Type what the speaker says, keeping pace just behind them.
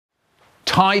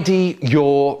tidy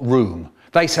your room.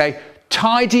 They say,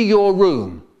 tidy your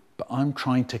room. But I'm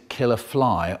trying to kill a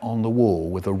fly on the wall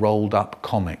with a rolled up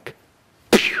comic.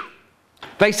 Pew!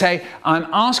 They say, I'm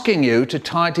asking you to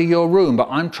tidy your room, but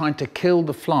I'm trying to kill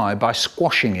the fly by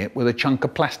squashing it with a chunk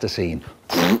of plasticine.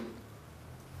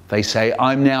 They say,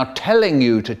 I'm now telling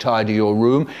you to tidy your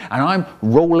room, and I'm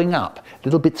rolling up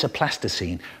little bits of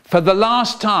plasticine. For the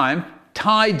last time,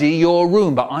 tidy your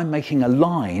room, but I'm making a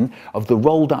line of the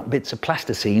rolled up bits of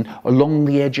plasticine along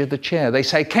the edge of the chair. They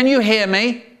say, can you hear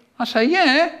me? I say,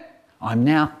 yeah. I'm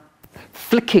now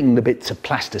flicking the bits of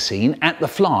plasticine at the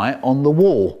fly on the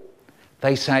wall.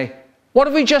 They say, what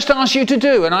have we just asked you to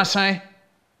do? And I say,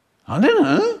 I don't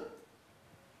know.